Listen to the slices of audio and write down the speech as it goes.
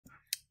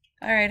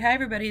All right, hi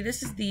everybody.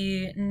 This is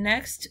the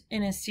next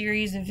in a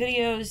series of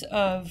videos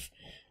of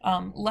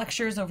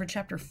lectures over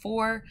chapter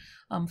 4.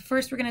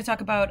 First, we're going to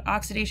talk about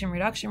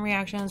oxidation-reduction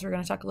reactions. We're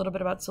going to talk a little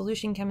bit about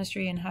solution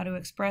chemistry and how to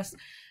express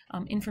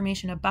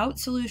information about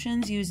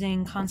solutions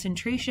using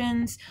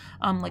concentrations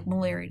like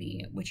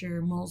molarity, which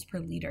are moles per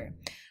liter.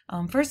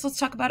 First, let's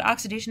talk about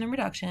oxidation and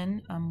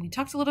reduction. We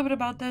talked a little bit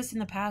about this in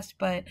the past,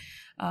 but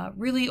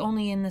really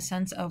only in the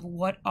sense of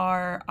what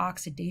are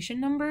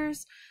oxidation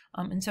numbers.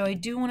 And so I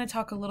do want to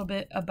talk a little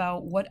bit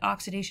about what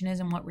oxidation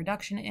is and what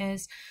reduction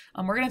is.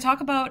 We're going to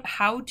talk about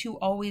how to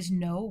always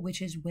know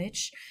which is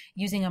which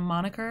using a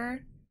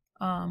moniker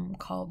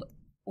called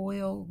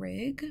oil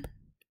rig.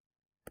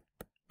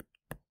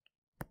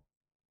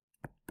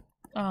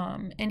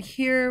 And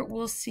here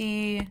we'll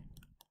see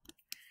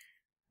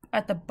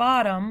at the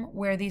bottom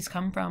where these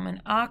come from.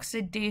 An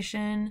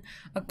oxidation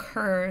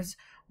occurs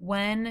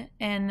when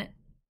an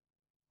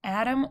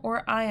atom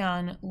or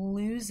ion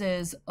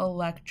loses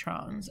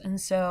electrons. And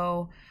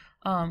so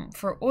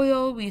for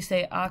oil, we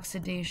say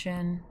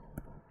oxidation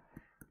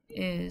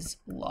is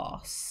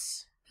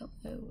loss.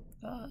 Hello.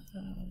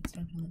 It's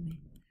not gonna let me.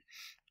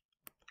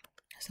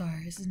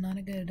 Sorry, this is not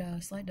a good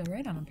slide to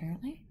write on,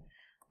 apparently.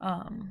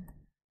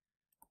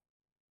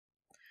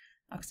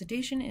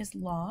 Oxidation is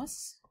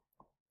loss.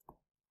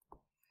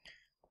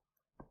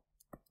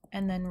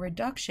 And then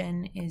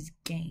reduction is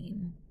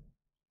gain.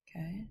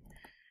 Okay.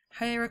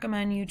 Highly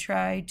recommend you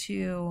try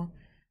to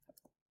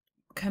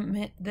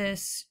commit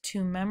this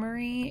to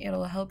memory.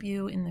 It'll help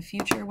you in the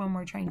future when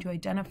we're trying to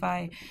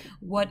identify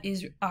what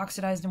is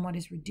oxidized and what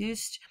is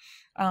reduced.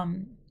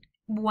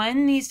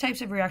 When these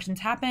types of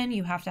reactions happen,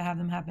 you have to have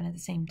them happen at the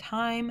same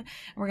time.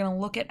 We're going to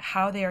look at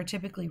how they are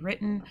typically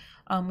written.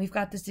 We've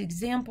got this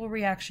example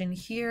reaction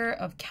here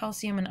of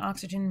calcium and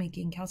oxygen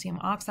making calcium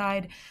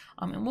oxide.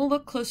 And we'll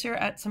look closer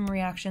at some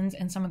reactions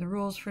and some of the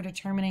rules for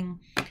determining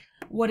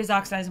what is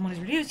oxidized and what is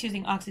reduced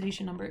using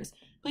oxidation numbers.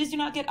 Please do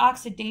not get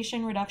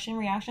oxidation reduction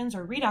reactions,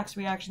 or redox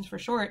reactions for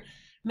short,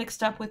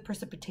 mixed up with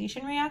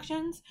precipitation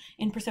reactions.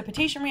 In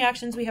precipitation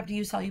reactions, we have to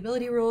use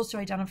solubility rules to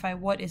identify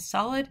what is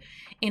solid.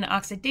 In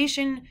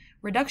oxidation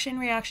reduction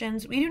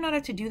reactions, we do not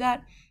have to do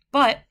that,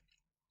 but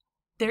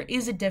there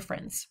is a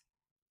difference.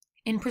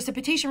 In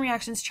precipitation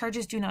reactions,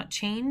 charges do not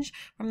change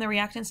from the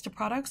reactants to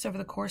products over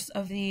the course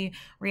of the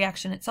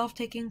reaction itself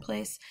taking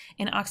place.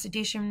 In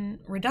oxidation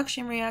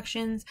reduction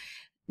reactions,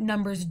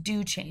 numbers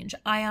do change.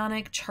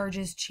 Ionic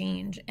charges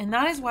change. And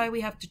that is why we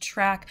have to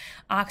track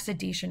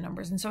oxidation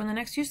numbers. And so in the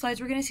next few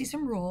slides, we're going to see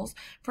some rules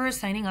for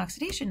assigning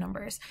oxidation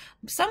numbers,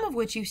 some of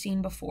which you've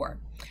seen before.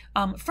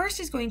 First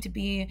is going to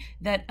be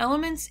that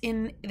elements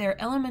in their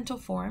elemental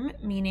form,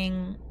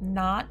 meaning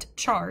not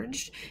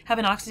charged, have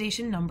an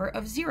oxidation number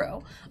of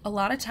 0. A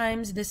lot of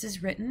times this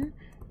is written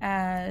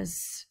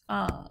as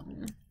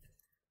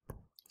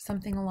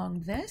something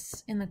along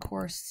this in the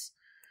course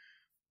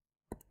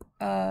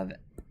of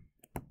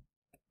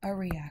a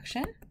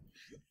reaction,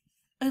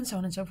 and so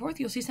on and so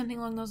forth. You'll see something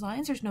along those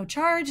lines. There's no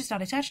charge, it's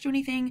not attached to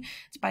anything,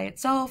 it's by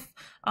itself,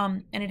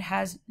 and it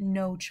has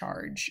no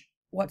charge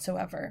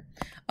whatsoever.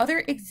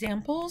 Other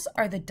examples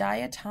are the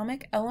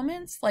diatomic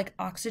elements like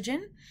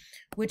oxygen,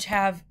 which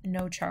have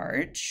no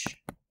charge,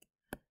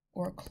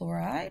 or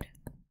chloride,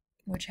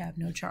 which have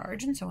no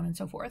charge, and so on and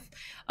so forth.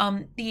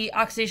 The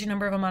oxidation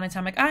number of a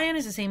monatomic ion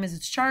is the same as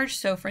its charge.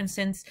 So for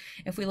instance,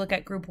 if we look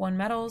at group 1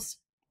 metals,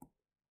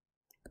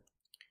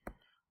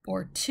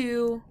 or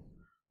 2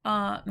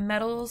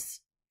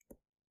 metals,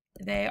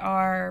 they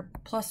are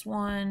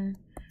 +1,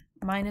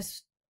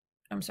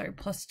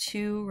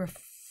 +2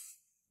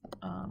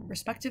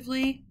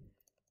 respectively.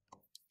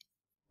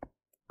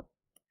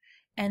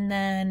 And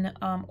then,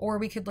 or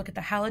we could look at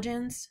the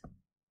halogens.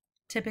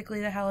 Typically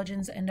the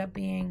halogens end up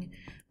being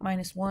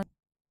 -1.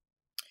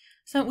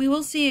 So we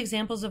will see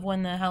examples of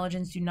when the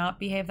halogens do not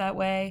behave that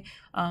way.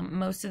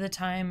 Most of the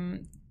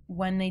time,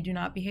 when they do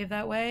not behave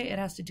that way, it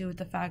has to do with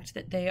the fact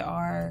that they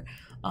are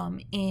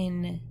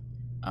in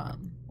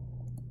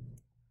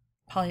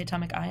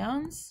polyatomic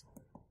ions.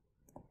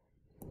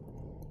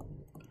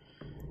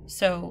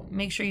 So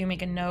make sure you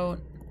make a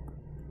note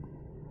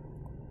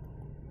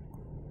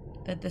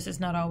that this is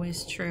not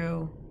always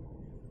true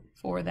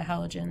for the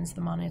halogens,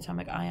 the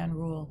monatomic ion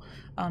rule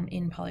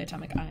in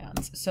polyatomic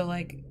ions. So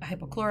like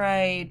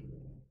hypochlorite,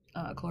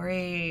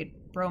 chlorate,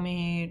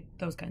 bromate,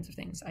 those kinds of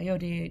things,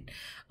 iodate.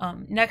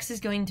 Next is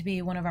going to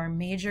be one of our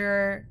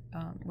major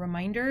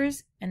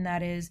reminders, and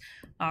that is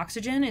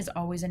oxygen is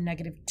always a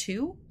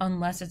 -2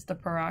 unless it's the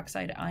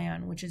peroxide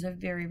ion, which is a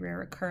very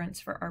rare occurrence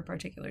for our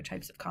particular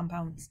types of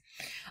compounds.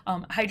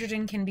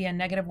 Hydrogen can be a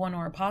 -1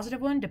 or a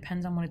 +1,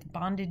 depends on what it's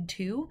bonded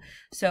to.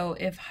 So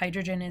if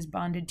hydrogen is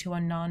bonded to a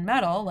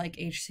non-metal like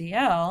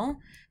HCl,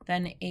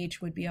 then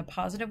H would be a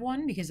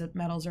 +1 because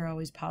metals are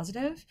always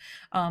positive.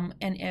 And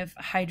if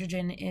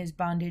hydrogen is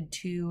bonded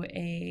to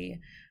a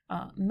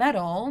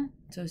metal,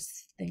 so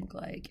think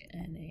like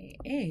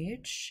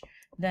NaH,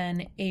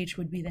 then H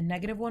would be the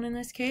 -1 in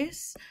this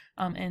case,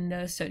 and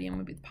the sodium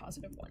would be the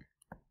 +1.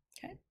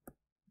 Okay,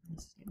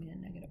 this is going to be a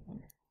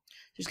 -1.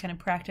 just kind of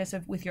practice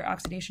with your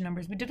oxidation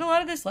numbers. We did a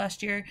lot of this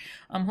last year.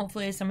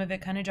 Hopefully some of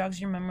it kind of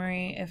jogs your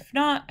memory. If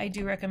not, I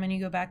do recommend you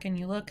go back and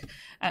you look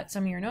at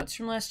some of your notes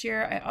from last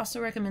year. I also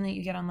recommend that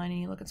you get online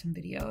and you look at some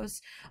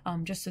videos,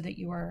 just so that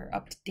you are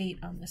up to date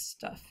on this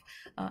stuff.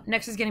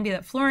 Next is going to be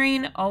that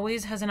fluorine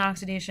always has an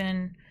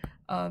oxidation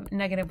of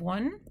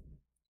 -1.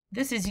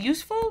 This is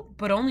useful,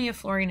 but only if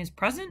fluorine is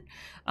present.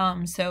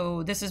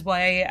 So this is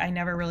why I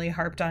never really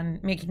harped on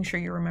making sure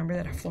you remember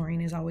that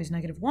fluorine is always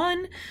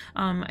 -1.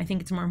 I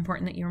think it's more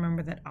important that you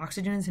remember that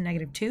oxygen is a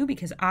 -2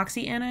 because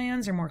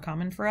oxyanions are more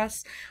common for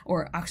us,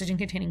 or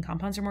oxygen-containing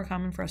compounds are more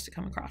common for us to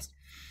come across.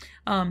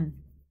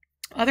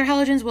 Other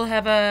halogens will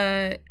have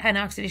an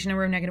oxidation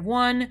number of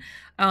 -1,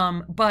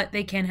 but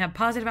they can have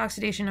positive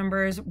oxidation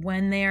numbers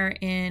when they're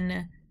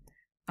in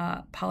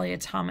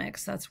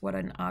polyatomics. That's what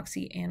an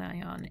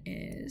oxyanion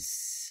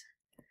is.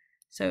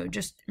 So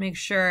just make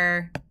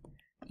sure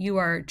you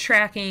are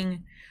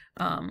tracking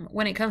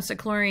when it comes to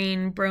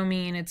chlorine,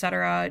 bromine,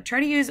 etc. Try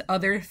to use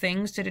other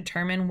things to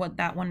determine what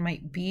that one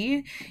might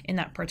be in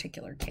that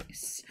particular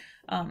case.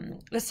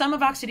 The sum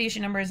of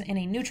oxidation numbers in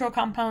a neutral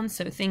compound,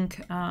 so think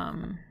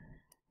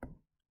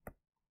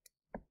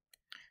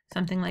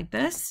something like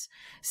this.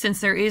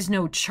 Since there is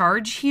no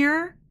charge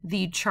here,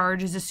 the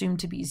charge is assumed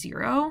to be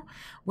 0.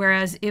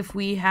 Whereas if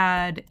we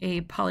had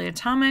a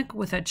polyatomic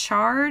with a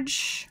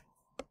charge,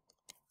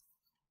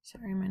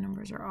 sorry, my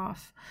numbers are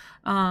off,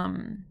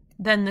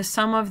 then the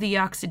sum of the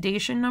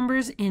oxidation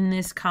numbers in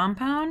this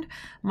compound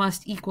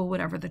must equal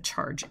whatever the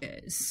charge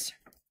is.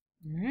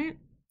 All right.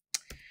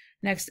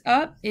 Next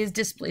up is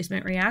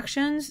displacement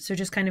reactions. So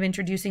just kind of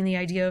introducing the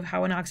idea of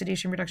how an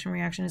oxidation reduction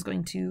reaction is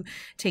going to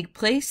take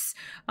place.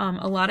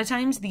 A lot of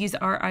times these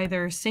are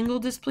either single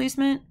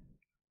displacement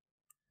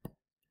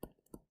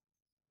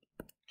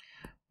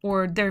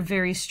or they're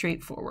very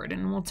straightforward.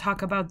 And we'll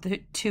talk about the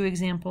 2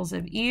 examples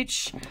of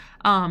each.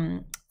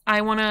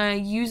 I want to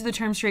use the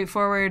term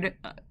straightforward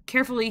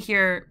carefully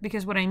here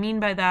because what I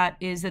mean by that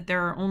is that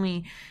there are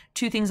only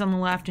 2 things on the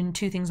left and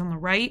 2 things on the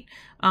right.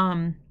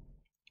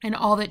 And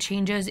all that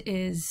changes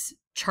is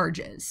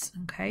charges,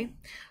 okay?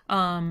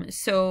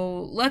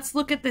 So let's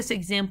look at this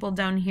example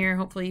down here.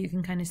 Hopefully you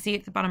can kind of see it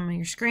at the bottom of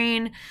your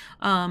screen.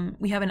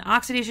 We have an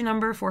oxidation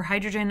number for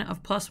hydrogen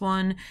of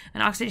 +1,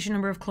 an oxidation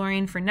number of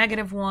chlorine for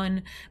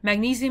 -1.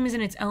 Magnesium is in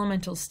its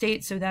elemental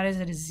state, so that is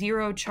at a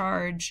 0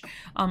 charge.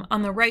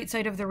 On the right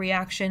side of the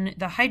reaction,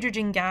 the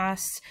hydrogen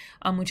gas,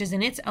 which is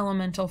in its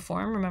elemental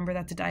form, remember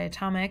that's a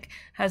diatomic,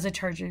 has a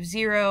charge of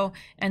 0,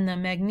 and the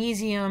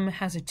magnesium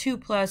has a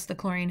 2+, the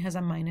chlorine has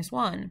a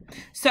 -1.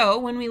 So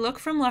when we look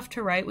from left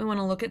to right, we want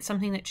to look at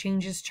something that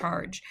changes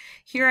charge.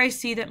 Here I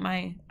see that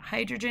my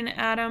hydrogen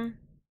atom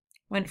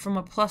went from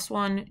a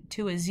 +1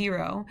 to a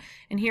 0,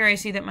 and here I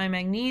see that my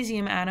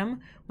magnesium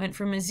atom went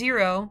from a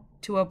 0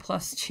 to a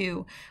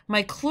 +2.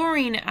 My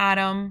chlorine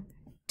atom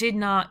did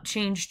not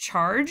change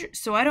charge,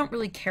 so I don't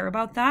really care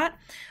about that.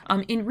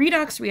 In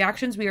redox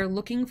reactions, we are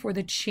looking for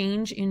the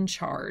change in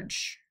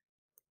charge.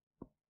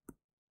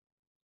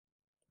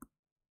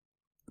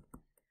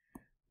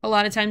 A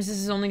lot of times this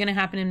is only going to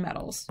happen in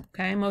metals,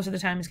 okay? Most of the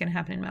time it's going to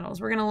happen in metals.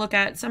 We're going to look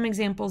at some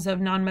examples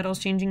of non-metals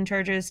changing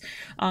charges,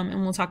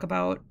 and we'll talk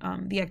about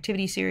the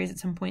activity series at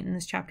some point in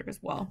this chapter as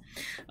well.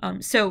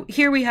 So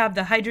here we have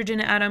the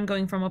hydrogen atom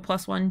going from a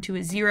 +1 to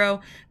a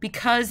 0.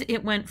 Because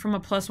it went from a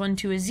 +1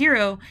 to a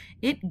 0,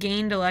 it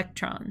gained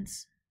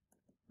electrons,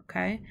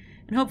 okay?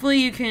 And hopefully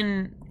you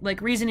can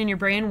like reason in your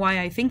brain why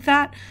I think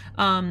that.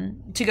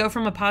 To go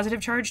from a positive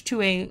charge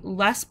to a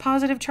less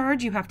positive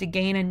charge, you have to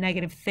gain a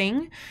negative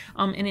thing.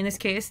 And in this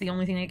case, the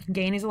only thing it can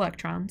gain is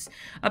electrons.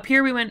 Up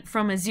here, we went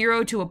from a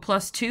 0 to a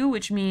 +2,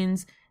 which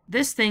means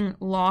this thing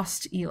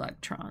lost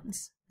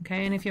electrons.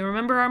 Okay, and if you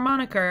remember our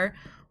moniker,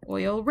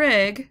 oil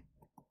rig,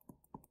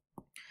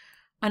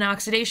 an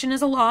oxidation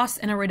is a loss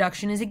and a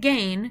reduction is a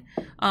gain.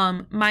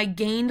 My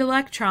gained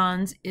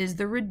electrons is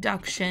the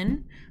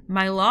reduction.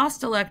 My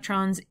lost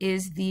electrons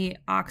is the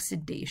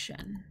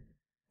oxidation.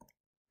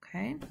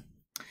 Okay.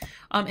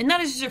 And that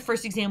is just our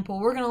first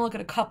example. We're going to look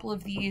at a couple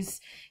of these.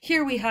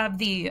 Here we have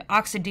the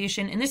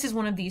oxidation, and this is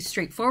one of these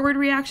straightforward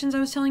reactions I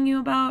was telling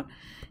you about.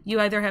 You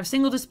either have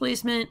single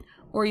displacement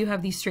or you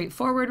have these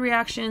straightforward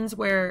reactions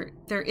where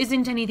there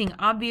isn't anything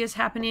obvious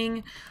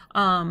happening,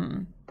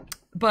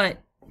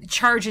 but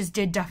charges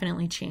did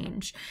definitely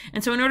change.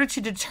 And so in order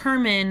to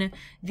determine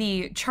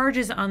the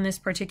charges on this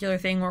particular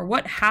thing or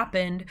what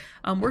happened,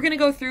 we're going to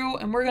go through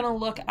and we're going to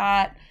look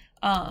at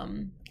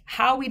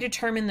how we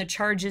determine the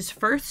charges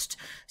first.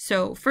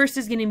 So first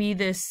is going to be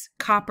this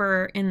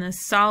copper in the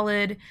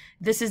solid.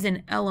 This is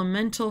in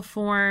elemental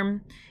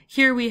form.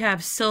 Here we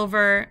have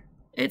silver.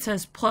 It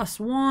says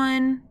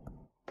 +1.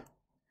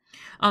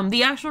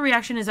 The actual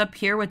reaction is up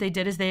here. What they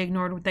did is they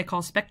ignored what they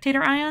call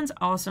spectator ions,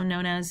 also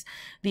known as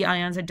the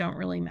ions that don't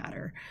really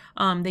matter.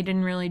 They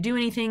didn't really do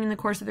anything in the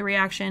course of the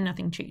reaction.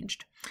 Nothing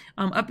changed.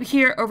 Over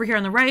here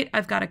on the right,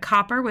 I've got a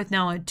copper with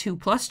now a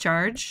 2+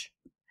 charge.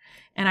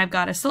 and I've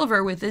got a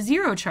silver with a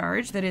 0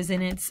 charge that is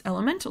in its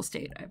elemental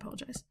state. I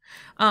apologize.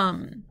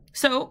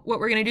 So what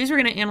we're going to do is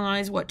we're going to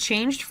analyze what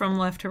changed from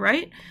left to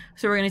right.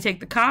 So we're going to take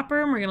the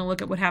copper and we're going to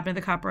look at what happened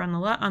to the copper on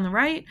the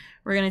right.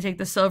 We're going to take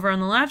the silver on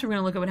the left. We're going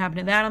to look at what happened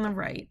to that on the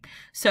right.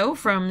 So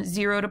from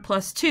 0 to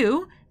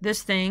 +2,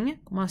 this thing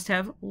must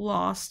have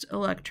lost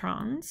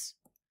electrons.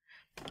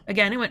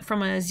 Again, it went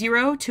from a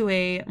 0 to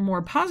a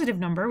more positive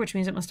number, which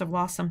means it must have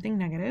lost something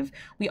negative.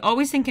 We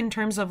always think in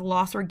terms of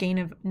loss or gain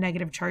of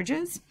negative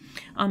charges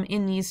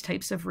in these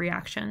types of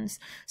reactions.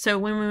 So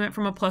when we went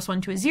from a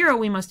 +1 to a 0,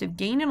 we must have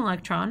gained an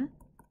electron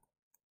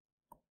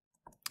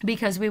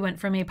because we went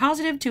from a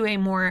positive to a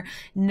more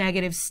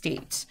negative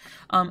state.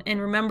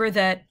 And remember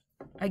that,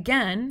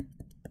 again,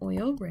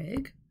 oil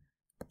rig,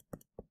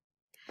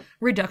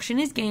 reduction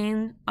is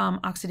gain,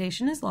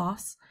 oxidation is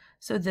loss.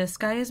 So this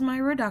guy is my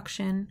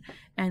reduction,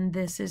 and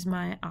this is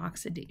my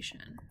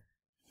oxidation.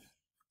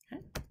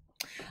 Okay.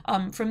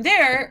 From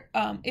there,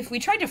 if we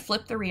tried to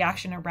flip the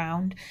reaction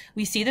around,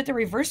 we see that the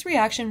reverse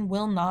reaction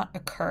will not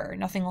occur.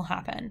 Nothing will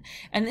happen.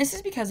 And this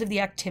is because of the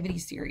activity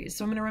series.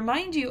 So I'm going to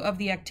remind you of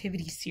the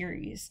activity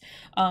series.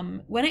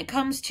 When it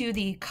comes to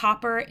the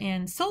copper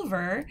and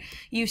silver,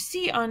 you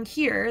see on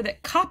here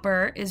that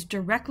copper is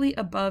directly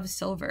above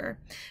silver.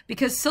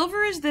 Because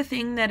silver is the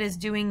thing that is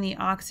doing the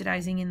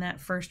oxidizing in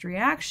that first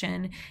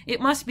reaction, it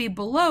must be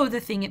below the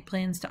thing it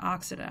plans to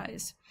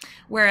oxidize.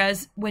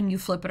 Whereas when you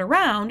flip it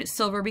around,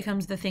 silver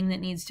becomes the thing that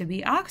needs to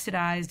be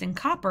oxidized and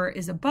copper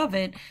is above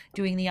it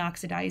doing the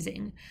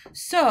oxidizing.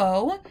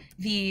 So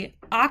the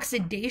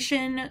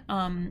oxidation,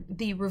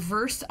 the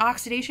reverse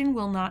oxidation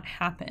will not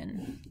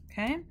happen.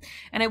 Okay,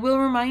 and I will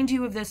remind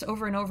you of this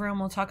over and over, and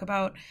we'll talk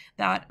about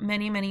that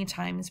many, many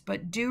times,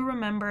 but do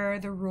remember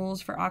the rules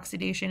for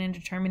oxidation and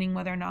determining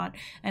whether or not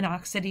an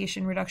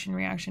oxidation reduction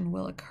reaction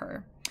will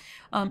occur.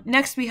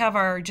 Next, we have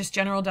our just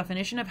general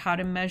definition of how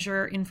to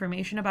measure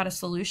information about a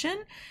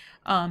solution.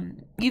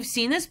 You've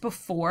seen this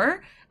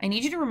before. I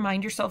need you to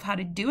remind yourself how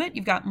to do it.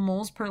 You've got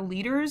moles per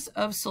liters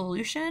of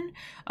solution.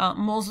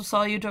 Moles of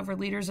solute over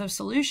liters of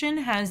solution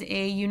has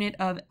a unit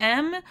of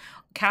M,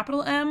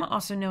 capital M,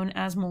 also known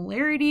as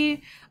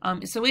molarity.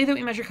 It's the way that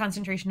we measure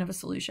concentration of a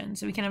solution.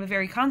 So we can have a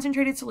very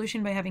concentrated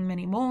solution by having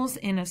many moles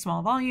in a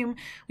small volume.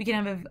 We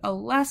can have a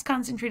less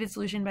concentrated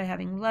solution by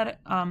having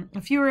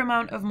a fewer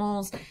amount of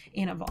moles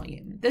in a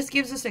volume. This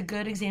gives us a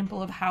good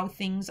example of how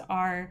things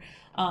are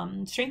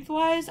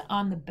strength-wise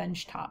on the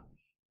benchtop.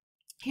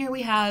 Here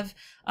we have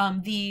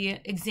the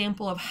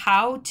example of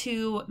how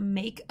to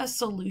make a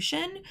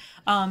solution.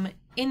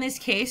 In this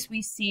case,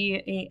 we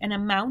see an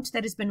amount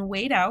that has been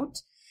weighed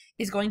out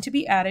is going to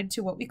be added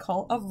to what we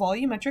call a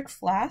volumetric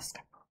flask.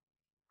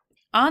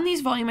 On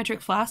these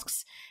volumetric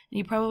flasks, and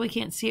you probably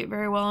can't see it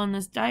very well in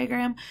this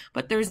diagram,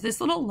 but there's this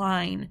little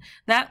line.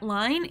 That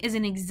line is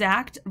an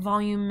exact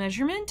volume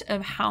measurement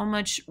of how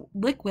much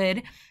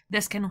liquid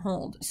this can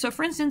hold. So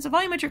for instance, a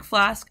volumetric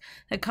flask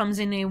that comes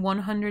in a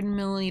 100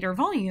 milliliter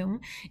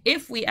volume,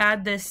 if we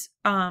add this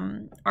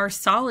our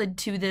solid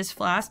to this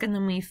flask and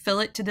then we fill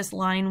it to this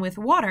line with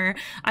water,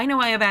 I know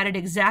I have added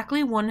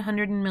exactly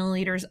 100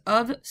 milliliters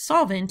of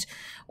solvent,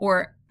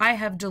 or I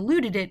have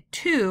diluted it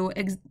to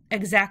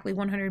exactly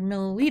 100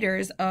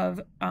 milliliters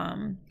of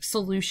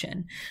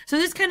solution. So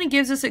this kind of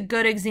gives us a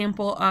good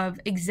example of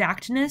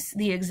exactness,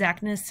 the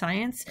exactness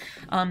science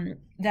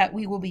that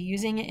we will be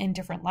using in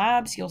different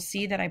labs. You'll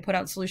see that I put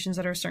out solutions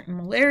that are a certain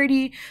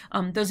molarity.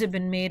 Those have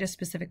been made a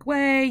specific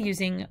way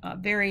using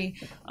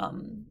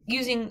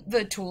using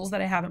the tools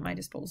that I have at my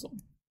disposal.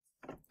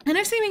 The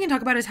next thing we can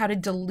talk about is how to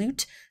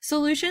dilute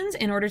solutions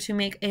in order to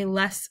make a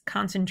less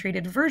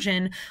concentrated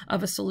version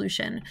of a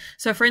solution.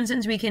 So for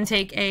instance, we can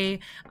take a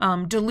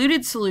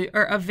diluted solution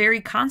or a very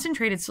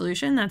concentrated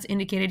solution that's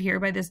indicated here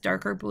by this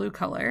darker blue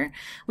color.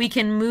 We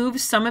can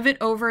move some of it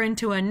over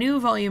into a new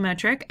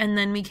volumetric, and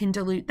then we can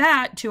dilute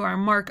that to our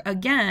mark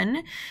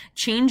again,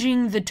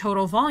 changing the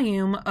total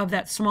volume of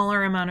that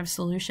smaller amount of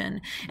solution.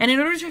 And in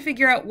order to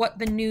figure out what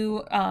the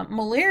new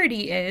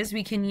molarity is,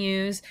 we can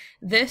use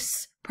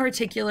this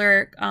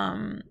particular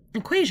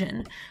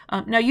equation.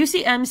 Now you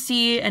see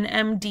MC and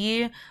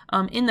MD.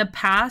 In the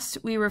past,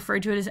 we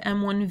referred to it as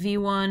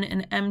M1V1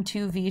 and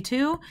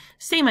M2V2.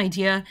 Same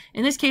idea.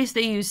 In this case,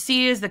 they use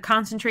C as the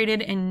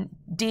concentrated and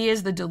D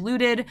as the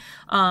diluted.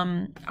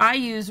 I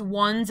use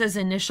ones as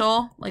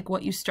initial, like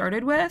what you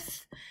started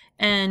with,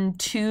 and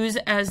twos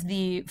as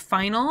the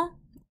final.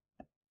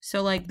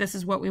 So like this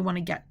is what we want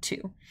to get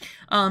to.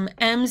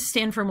 M's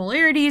stand for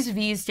molarities,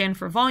 V's stand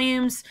for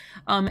volumes.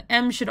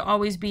 M should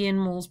always be in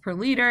moles per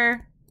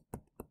liter,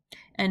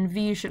 and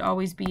V should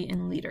always be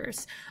in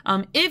liters.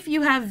 If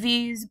you have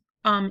V's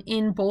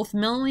in both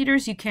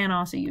milliliters, you can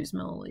also use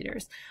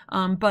milliliters.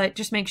 But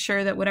just make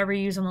sure that whatever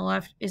you use on the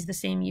left is the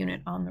same unit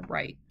on the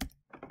right.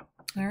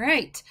 All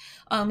right.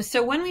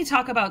 So when we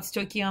talk about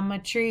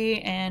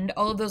stoichiometry and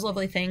all of those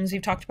lovely things,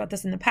 we've talked about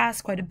this in the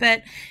past quite a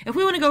bit. If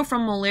we want to go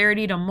from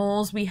molarity to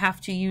moles, we have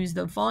to use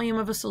the volume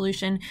of a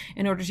solution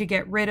in order to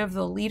get rid of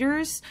the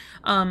liters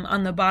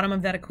on the bottom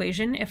of that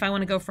equation. If I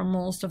want to go from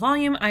moles to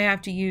volume, I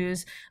have to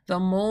use the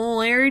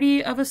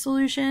molarity of a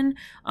solution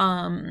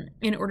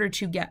in order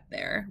to get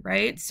there,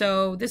 right?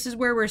 So this is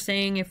where we're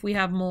saying if we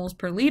have moles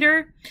per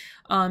liter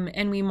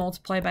and we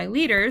multiply by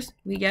liters,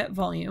 we get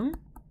volume.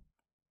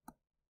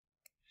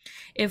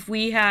 If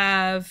we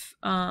have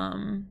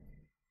a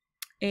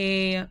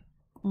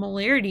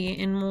molarity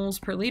in moles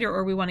per liter,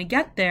 or we want to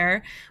get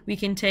there, we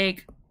can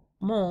take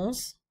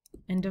moles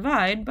and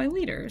divide by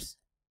liters,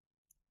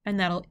 and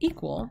that'll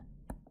equal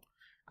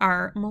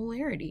our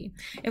molarity.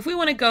 If we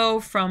want to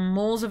go from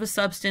moles of a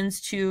substance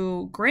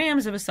to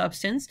grams of a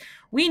substance,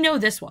 we know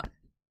this one.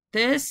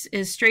 This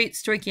is straight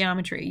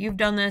stoichiometry. You've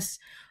done this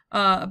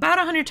about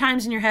 100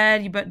 times in your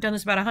head. You've done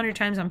this about 100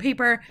 times on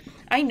paper.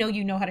 I know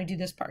you know how to do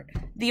this part.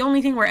 The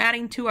only thing we're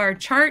adding to our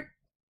chart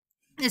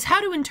is how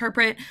to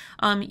interpret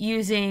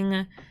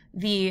using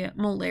the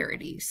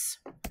molarities.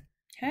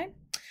 Okay.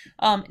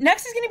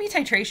 Next is going to be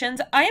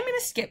titrations. I am going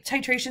to skip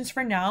titrations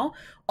for now.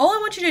 All I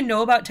want you to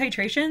know about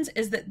titrations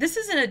is that this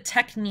isn't a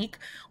technique.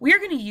 We are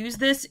going to use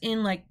this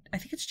in, like, I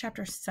think it's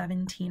chapter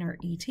 17 or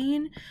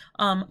 18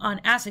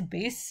 on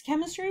acid-base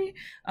chemistry.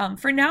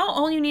 For now,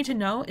 all you need to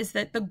know is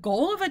that the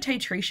goal of a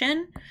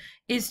titration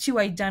is to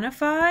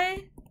identify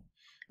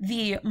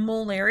the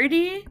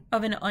molarity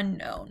of an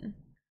unknown.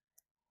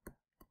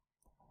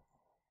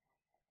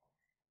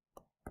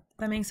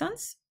 That makes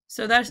sense?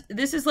 So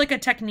this is like a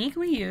technique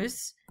we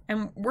use,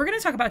 and we're going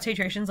to talk about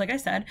titrations, like I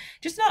said,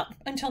 just not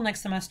until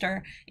next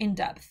semester in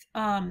depth.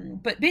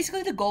 But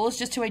basically the goal is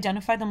just to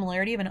identify the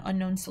molarity of an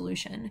unknown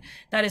solution.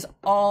 That is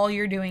all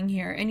you're doing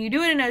here. And you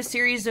do it in a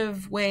series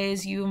of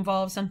ways. You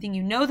involve something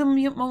you know the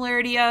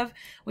molarity of,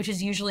 which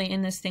is usually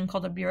in this thing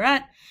called a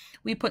burette.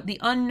 We put the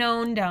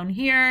unknown down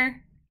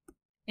here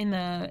in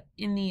the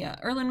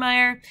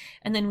Erlenmeyer,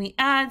 and then we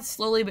add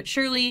slowly but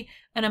surely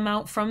an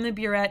amount from the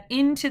burette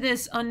into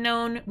this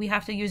unknown. We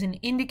have to use an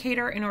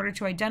indicator in order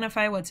to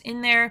identify what's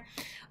in there,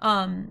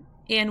 and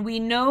we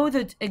know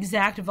the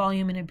exact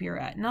volume in a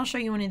burette, and I'll show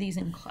you one of these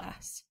in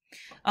class.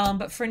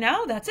 But for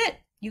now, that's it.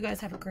 You guys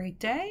have a great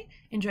day.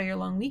 Enjoy your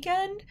long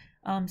weekend.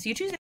 See you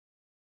Tuesday.